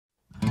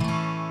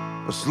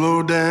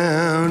Slow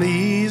down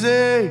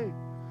easy.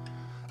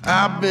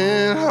 I've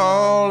been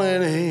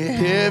hauling a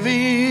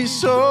heavy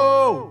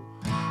soul.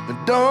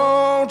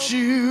 Don't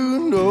you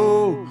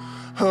know,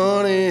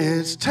 honey,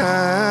 it's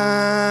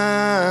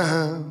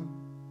time.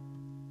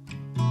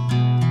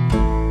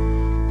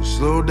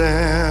 Slow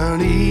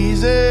down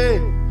easy.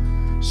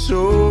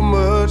 So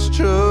much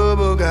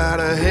trouble, got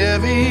a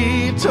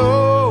heavy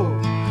toll.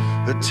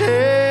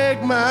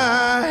 Take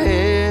my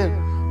hand,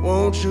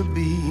 won't you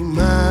be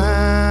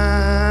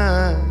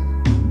mine?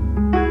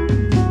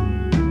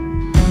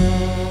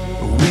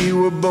 We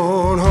were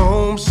born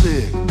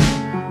homesick,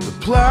 the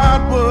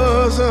plot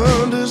was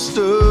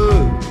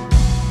understood.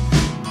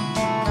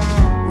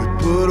 We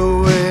put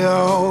away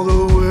all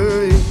the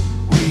worry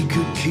we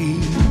could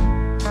keep.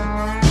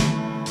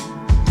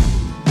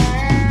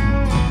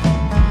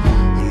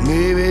 And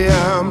maybe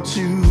I'm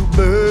too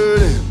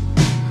burdened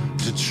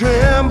to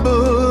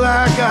tremble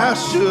like I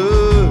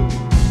should.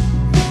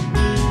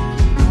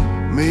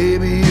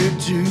 Maybe you're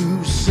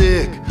too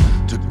sick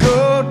to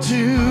go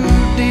too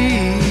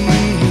deep.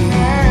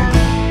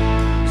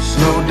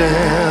 Slow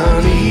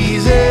down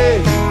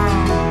easy.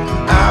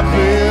 I've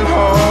been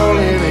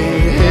hauling a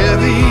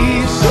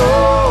heavy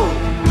soul.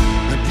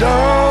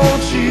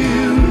 Don't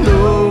you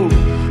know,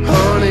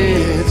 honey,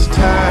 it's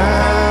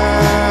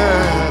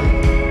time.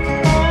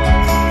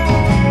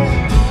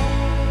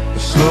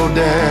 Slow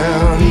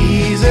down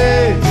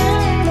easy.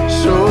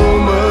 So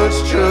much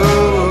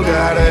trouble,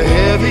 got a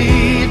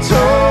heavy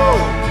toll.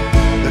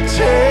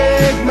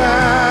 Take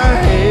my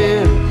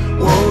hand,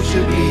 won't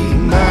you be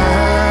mine?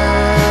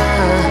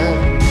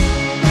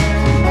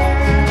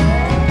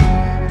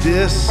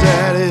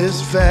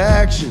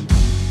 Dissatisfaction,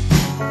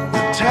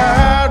 the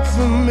tired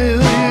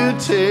familiar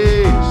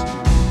taste,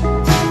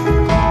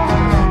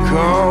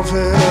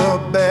 coughing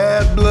up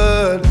bad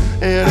blood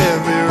in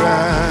every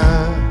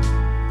rhyme.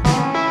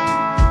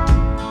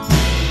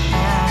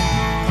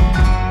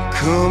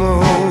 Come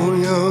on,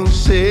 young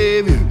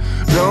savior,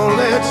 don't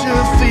let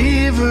your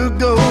fever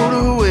go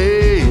to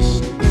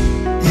waste.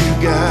 You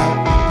got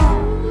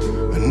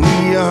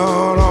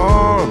neon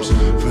arms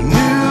for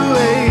new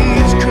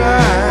age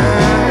crime.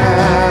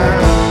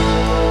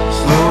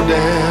 Slow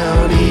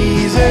down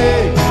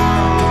easy.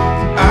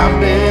 I've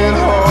been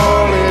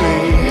hauling a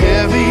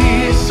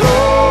heavy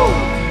soul.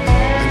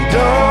 And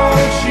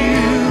don't you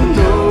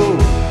know,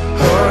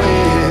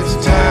 honey, it's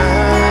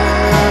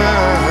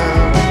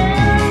time.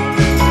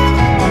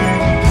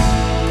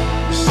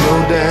 Slow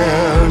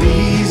down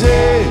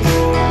easy.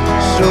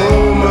 So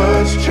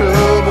much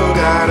trouble,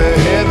 got a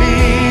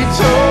heavy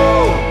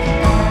toll.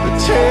 But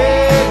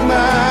take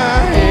my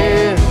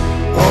hand,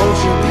 won't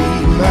you be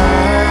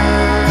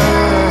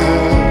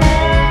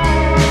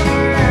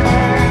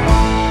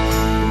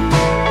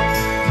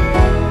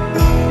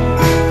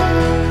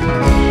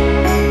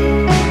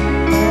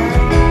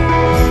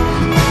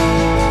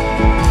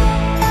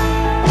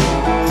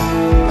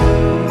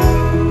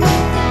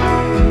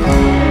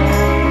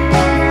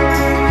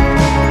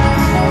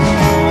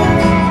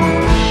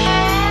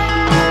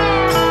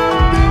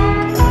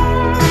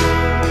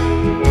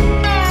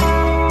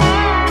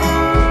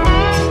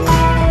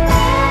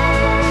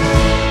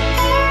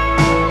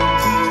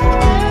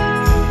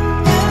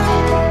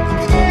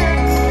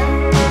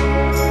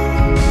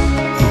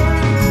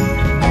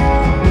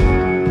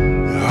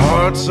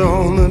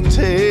on the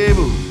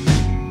table?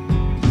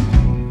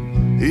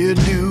 You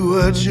do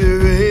what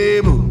you're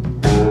able.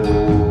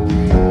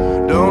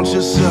 Don't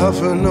you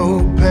suffer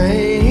no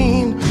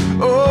pain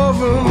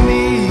over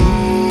me.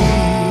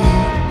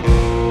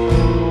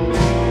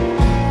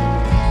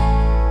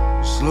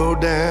 Slow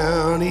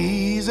down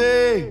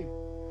easy.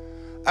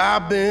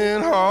 I've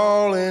been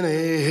hauling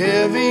a